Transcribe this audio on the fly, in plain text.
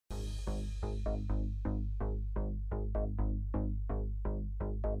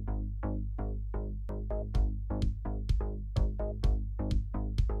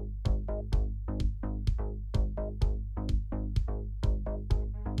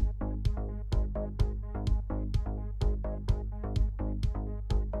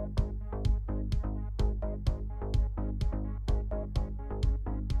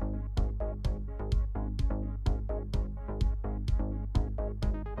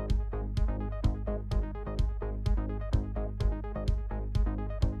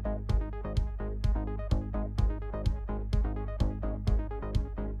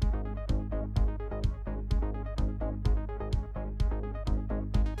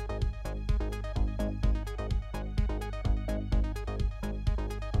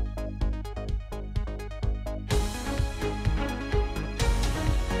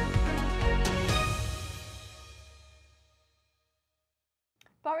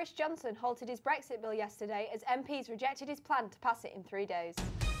Boris Johnson halted his Brexit bill yesterday as MPs rejected his plan to pass it in 3 days.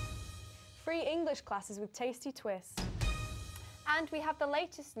 Free English classes with tasty twists. And we have the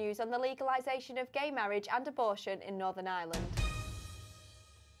latest news on the legalisation of gay marriage and abortion in Northern Ireland.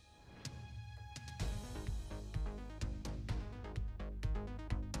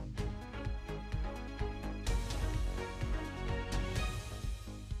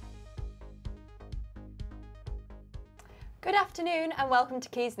 Good afternoon and welcome to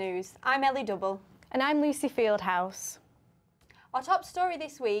Quays News. I'm Ellie Double. And I'm Lucy Fieldhouse. Our top story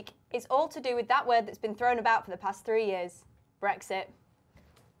this week is all to do with that word that's been thrown about for the past 3 years, Brexit.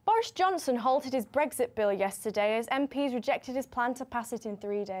 Boris Johnson halted his Brexit bill yesterday as MPs rejected his plan to pass it in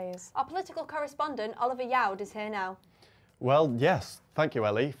 3 days. Our political correspondent, Oliver Youd, is here now. Well, yes, thank you,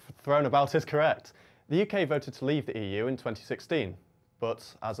 Ellie. Thrown about is correct. The UK voted to leave the EU in 2016,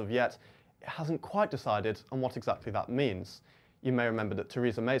 but as of yet, it hasn't quite decided on what exactly that means. You may remember that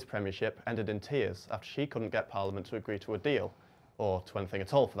Theresa May's premiership ended in tears after she couldn't get Parliament to agree to a deal, or to anything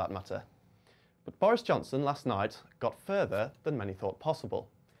at all for that matter. But Boris Johnson last night got further than many thought possible.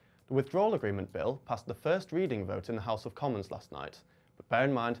 The withdrawal agreement bill passed the first reading vote in the House of Commons last night, but bear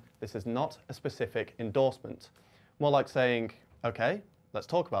in mind this is not a specific endorsement. More like saying, OK, let's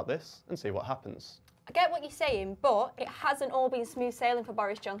talk about this and see what happens. I get what you're saying, but it hasn't all been smooth sailing for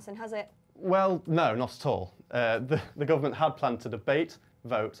Boris Johnson, has it? Well, no, not at all. The government had planned to debate,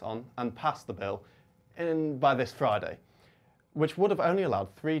 vote on and pass the bill by this Friday, which would have only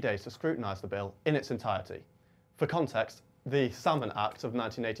allowed 3 days to scrutinise the bill in its entirety. For context, the Salmon Act of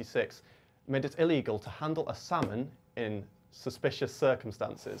 1986 made it illegal to handle a salmon in suspicious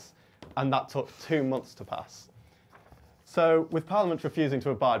circumstances, and that took 2 months to pass. So, with Parliament refusing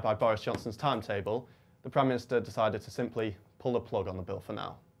to abide by Boris Johnson's timetable, the Prime Minister decided to simply pull the plug on the bill for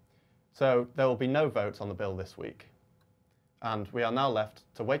now. So there will be no vote on the bill this week. And we are now left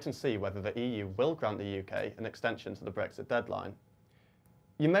to wait and see whether the EU will grant the UK an extension to the Brexit deadline.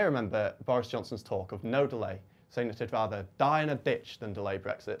 You may remember Boris Johnson's talk of no delay, saying that he'd rather die in a ditch than delay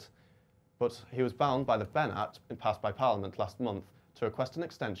Brexit. But he was bound by the Benn Act passed by Parliament last month to request an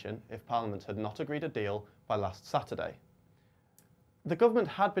extension if Parliament had not agreed a deal by last Saturday. The government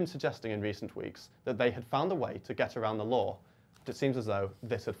had been suggesting in recent weeks that they had found a way to get around the law, but it seems as though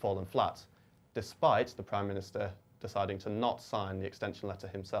this had fallen flat, despite the Prime Minister deciding to not sign the extension letter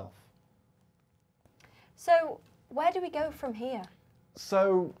himself. So, where do we go from here?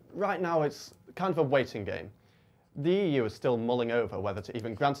 So, right now it's kind of a waiting game. The EU is still mulling over whether to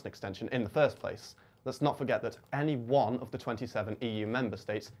even grant an extension in the first place. Let's not forget that any one of the 27 EU member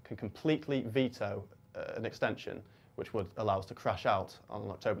states can completely veto an extension, which would allow us to crash out on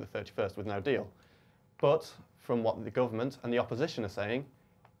October the 31st with no deal. But from what the government and the opposition are saying,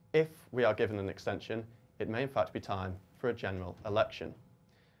 if we are given an extension, it may in fact be time for a general election.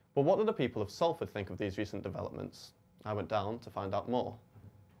 But what do the people of Salford think of these recent developments? I went down to find out more.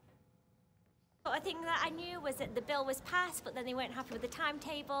 What I think that I knew was that the bill was passed, but then they weren't happy with the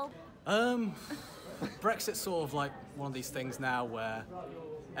timetable. Brexit's sort of like one of these things now where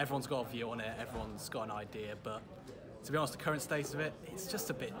everyone's got a view on it, everyone's got an idea, but to be honest, the current state of it, it's just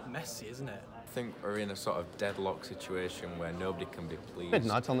a bit messy, isn't it? I think we're in a sort of deadlock situation where nobody can be pleased.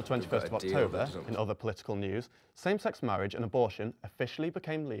 Midnight on the 21st of October, in other political news, same-sex marriage and abortion officially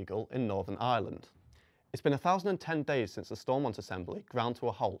became legal in Northern Ireland. It's been 1,010 days since the Stormont Assembly ground to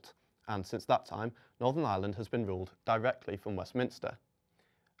a halt, and since that time, Northern Ireland has been ruled directly from Westminster.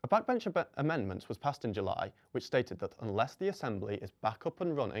 A backbench amendment was passed in July, which stated that unless the Assembly is back up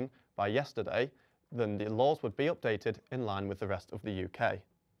and running by yesterday, then the laws would be updated in line with the rest of the UK.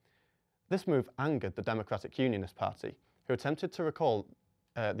 This move angered the Democratic Unionist Party, who attempted to recall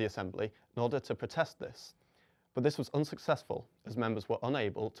the Assembly in order to protest this. But this was unsuccessful, as members were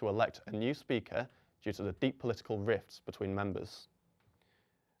unable to elect a new Speaker due to the deep political rifts between members.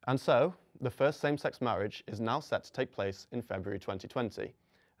 And so, the first same-sex marriage is now set to take place in February 2020,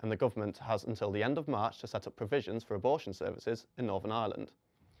 and the government has until the end of March to set up provisions for abortion services in Northern Ireland.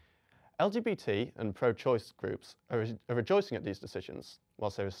 LGBT and pro-choice groups are rejoicing at these decisions,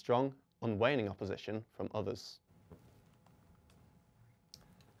 whilst there is strong, unwaning opposition from others.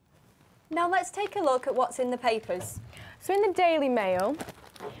 Now let's take a look at what's in the papers. So in the Daily Mail,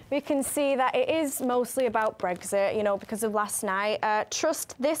 we can see that it is mostly about Brexit, you know, because of last night.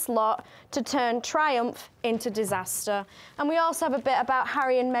 Trust this lot to turn triumph into disaster. And we also have a bit about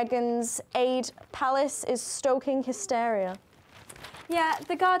Harry and Meghan's aide palace is stoking hysteria. Yeah,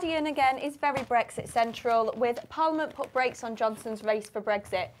 The Guardian again is very Brexit central, with Parliament put brakes on Johnson's race for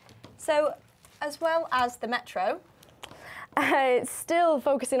Brexit. So, as well as the Metro, It's still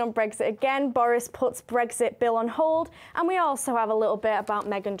focusing on Brexit again. Boris puts Brexit bill on hold, and we also have a little bit about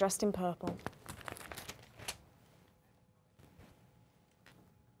Meghan dressed in purple.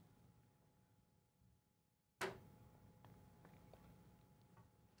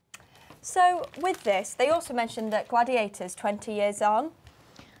 So with this, they also mentioned that Gladiator's 20 years on.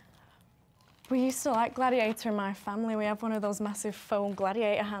 We used to like Gladiator in my family. We have one of those massive foam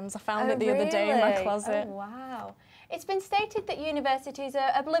Gladiator hands. I found it the other day in my closet. Oh, wow. It's been stated that universities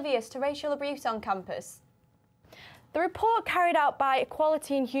are oblivious to racial abuse on campus. The report carried out by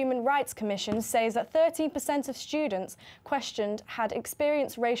Equality and Human Rights Commission says that 13% of students questioned had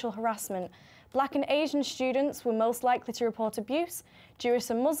experienced racial harassment. Black and Asian students were most likely to report abuse. Jewish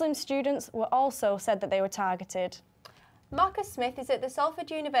and Muslim students were also said that they were targeted. Marcus Smith is at the Salford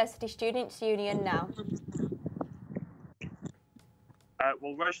University Students' Union now.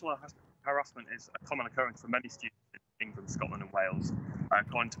 Well, racial harassment is a common occurrence for many students in England, Scotland and Wales.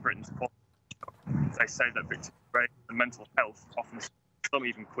 According to Britain's Equality, they say that victims of race and mental health often some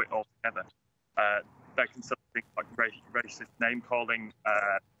even quit altogether. They consider things like racist name-calling,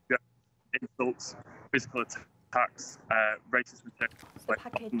 insults, physical attacks, racist material to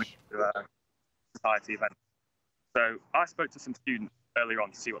society events. So I spoke to some students earlier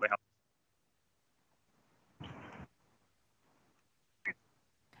on to see what they have.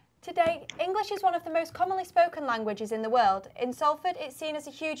 Today, English is one of the most commonly spoken languages in the world. In Salford, it's seen as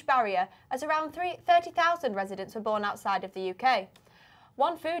a huge barrier, as around 30,000 residents were born outside of the UK.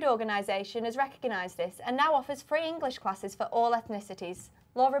 One food organisation has recognised this and now offers free English classes for all ethnicities.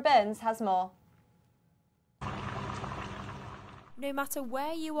 Laura Burns has more. No matter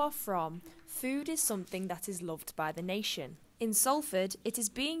where you are from, food is something that is loved by the nation. In Salford, it is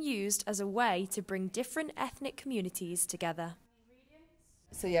being used as a way to bring different ethnic communities together.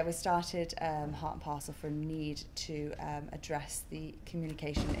 So yeah, we started Heart and Parcel for a need to address the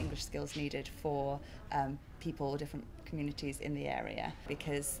communication and English skills needed for people, different communities in the area,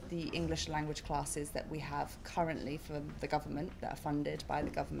 because the English language classes that we have currently from the government, that are funded by the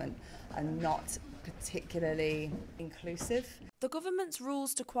government, are not particularly inclusive. The government's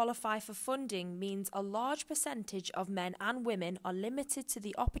rules to qualify for funding means a large percentage of men and women are limited to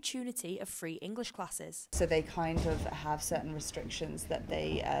the opportunity of free English classes. So they kind of have certain restrictions that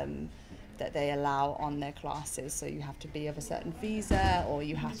they allow on their classes. So you have to be of a certain visa, or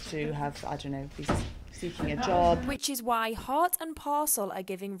you have to have, I don't know, be seeking a job. Which is why Heart and Parcel are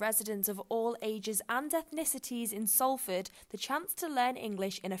giving residents of all ages and ethnicities in Salford the chance to learn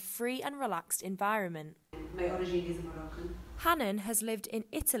English in a free and relaxed environment. My origin is Moroccan. Hannon has lived in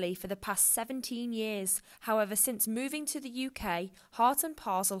Italy for the past 17 years. However, since moving to the UK, Heart and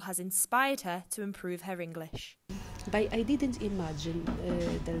Parcel has inspired her to improve her English. But I didn't imagine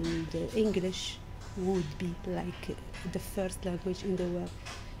the English would be like the first language in the world.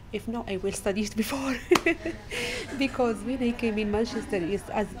 If not, I will study it before. Because when I came in Manchester,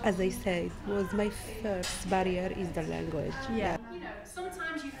 as I said, was my first barrier is the language. Yeah. You know,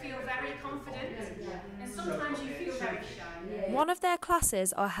 sometimes you feel very confident and sometimes you feel very shy. One of their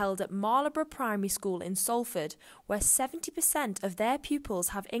classes are held at Marlborough Primary School in Salford, where 70% of their pupils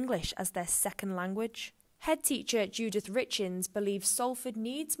have English as their second language. Head teacher Judith Richins believes Salford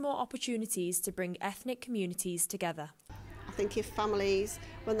needs more opportunities to bring ethnic communities together. I think if families,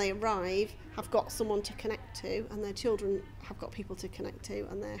 when they arrive, have got someone to connect to, and their children have got people to connect to,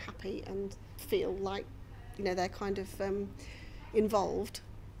 and they're happy and feel like, you know, they're kind of involved,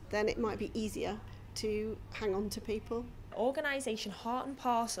 then it might be easier to hang on to people. Organisation Heart and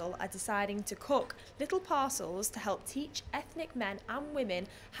Parcel are deciding to cook little parcels to help teach ethnic men and women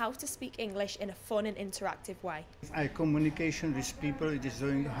how to speak English in a fun and interactive way. Communication with people, it is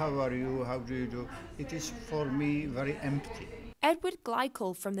doing how are you, how do you do, it is for me very empty. Edward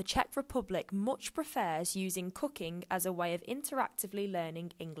Gleichel from the Czech Republic much prefers using cooking as a way of interactively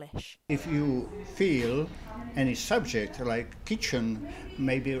learning English. If you feel any subject like kitchen,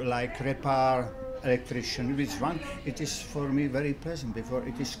 maybe like repair, electrician, which one, it is for me very pleasant because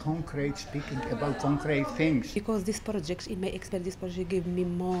it is concrete, speaking about concrete things. Because this project, in my experience, this project gave me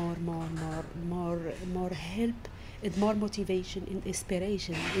more help and more motivation and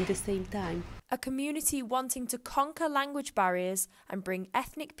inspiration in the same time. A community wanting to conquer language barriers and bring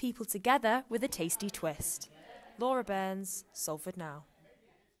ethnic people together with a tasty twist. Laura Burns, Salford Now.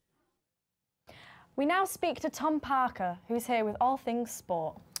 We now speak to Tom Parker, who's here with all things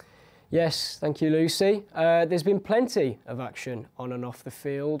sport. Yes, thank you, Lucy. There's been plenty of action on and off the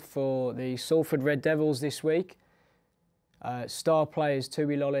field for the Salford Red Devils this week. Star players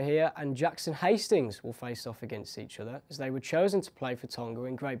Tui Lolohea and Jackson Hastings will face off against each other as they were chosen to play for Tonga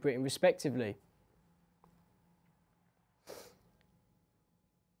and Great Britain respectively.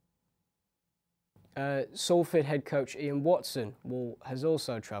 Salford head coach Ian Watson has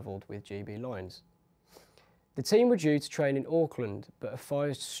also travelled with GB Lions. The team were due to train in Auckland, but a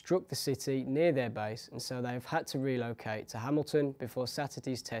fire struck the city near their base, and so they have had to relocate to Hamilton before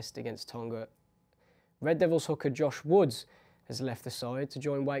Saturday's test against Tonga. Red Devils hooker Josh Woods has left the side to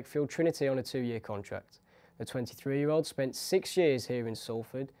join Wakefield Trinity on a 2-year contract. The 23-year-old spent 6 years here in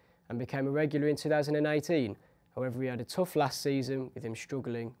Salford and became a regular in 2018. However, he had a tough last season with him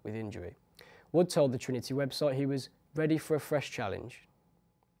struggling with injury. Wood told the Trinity website he was ready for a fresh challenge.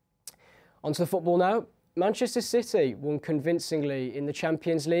 On to the football now. Manchester City won convincingly in the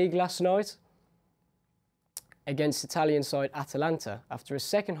Champions League last night against Italian side Atalanta after a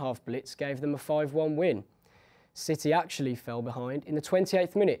second-half blitz gave them a 5-1 win. City actually fell behind in the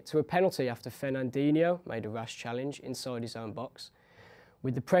 28th minute to a penalty after Fernandinho made a rash challenge inside his own box.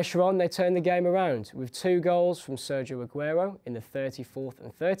 With the pressure on, they turned the game around with 2 goals from Sergio Aguero in the 34th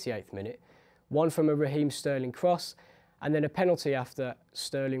and 38th minute, one from a Raheem Sterling cross, and then a penalty after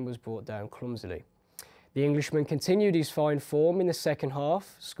Sterling was brought down clumsily. The Englishman continued his fine form in the second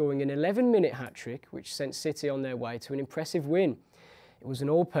half, scoring an 11-minute hat-trick which sent City on their way to an impressive win. It was an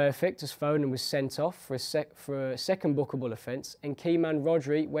all-perfect as Foden was sent off for a second bookable offence, and key man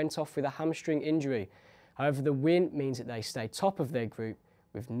Rodri went off with a hamstring injury. However, the win means that they stay top of their group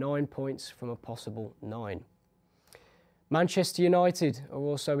with 9 points from a possible 9. Manchester United are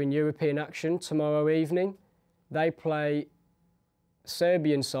also in European action tomorrow evening. They play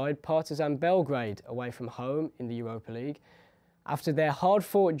Serbian side Partizan Belgrade away from home in the Europa League. After their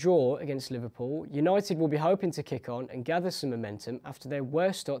hard-fought draw against Liverpool, United will be hoping to kick on and gather some momentum after their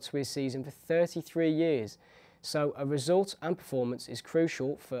worst start to a season for 33 years. So a result and performance is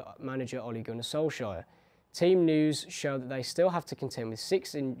crucial for manager Ole Gunnar Solskjaer. Team news show that they still have to contend with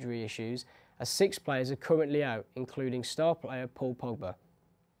 6 injury issues as 6 players are currently out, including star player Paul Pogba.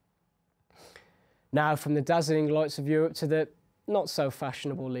 Now from the dazzling lights of Europe to the not so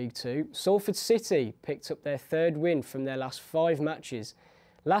fashionable League Two, Salford City picked up their 3rd win from their last 5 matches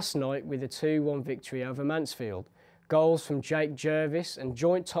last night with a 2-1 victory over Mansfield. Goals from Jake Jervis and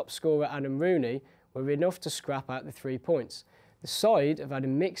joint top scorer Adam Rooney were enough to scrap out the 3 points. The side have had a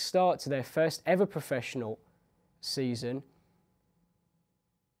mixed start to their first ever professional season,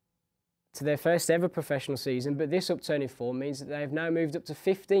 but this upturn in form means that they have now moved up to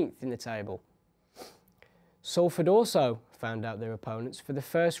 15th in the table. Salford also found out their opponents for the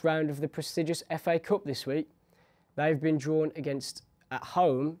first round of the prestigious FA Cup this week. They've been drawn at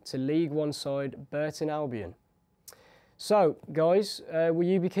home to League One side Burton Albion. So, guys, will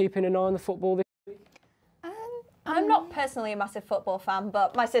you be keeping an eye on the football this week? I'm not personally a massive football fan,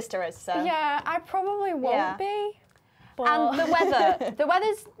 but my sister is, so... Yeah, I probably won't be. But... And the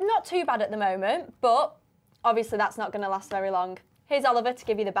weather's not too bad at the moment, but obviously that's not going to last very long. Here's Oliver to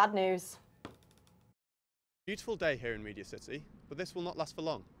give you the bad news. Beautiful day here in Media City, but this will not last for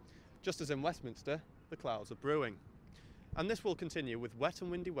long. Just as in Westminster, the clouds are brewing. And this will continue with wet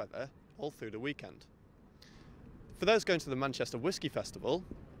and windy weather all through the weekend. For those going to the Manchester Whisky Festival,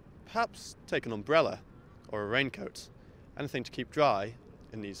 perhaps take an umbrella or a raincoat, anything to keep dry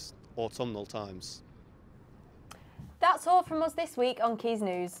in these autumnal times. That's all from us this week on Quays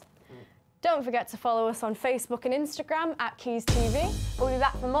News. Don't forget to follow us on Facebook and Instagram @QuaysTV. We'll be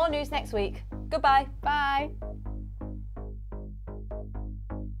back for more news next week. Goodbye. Bye.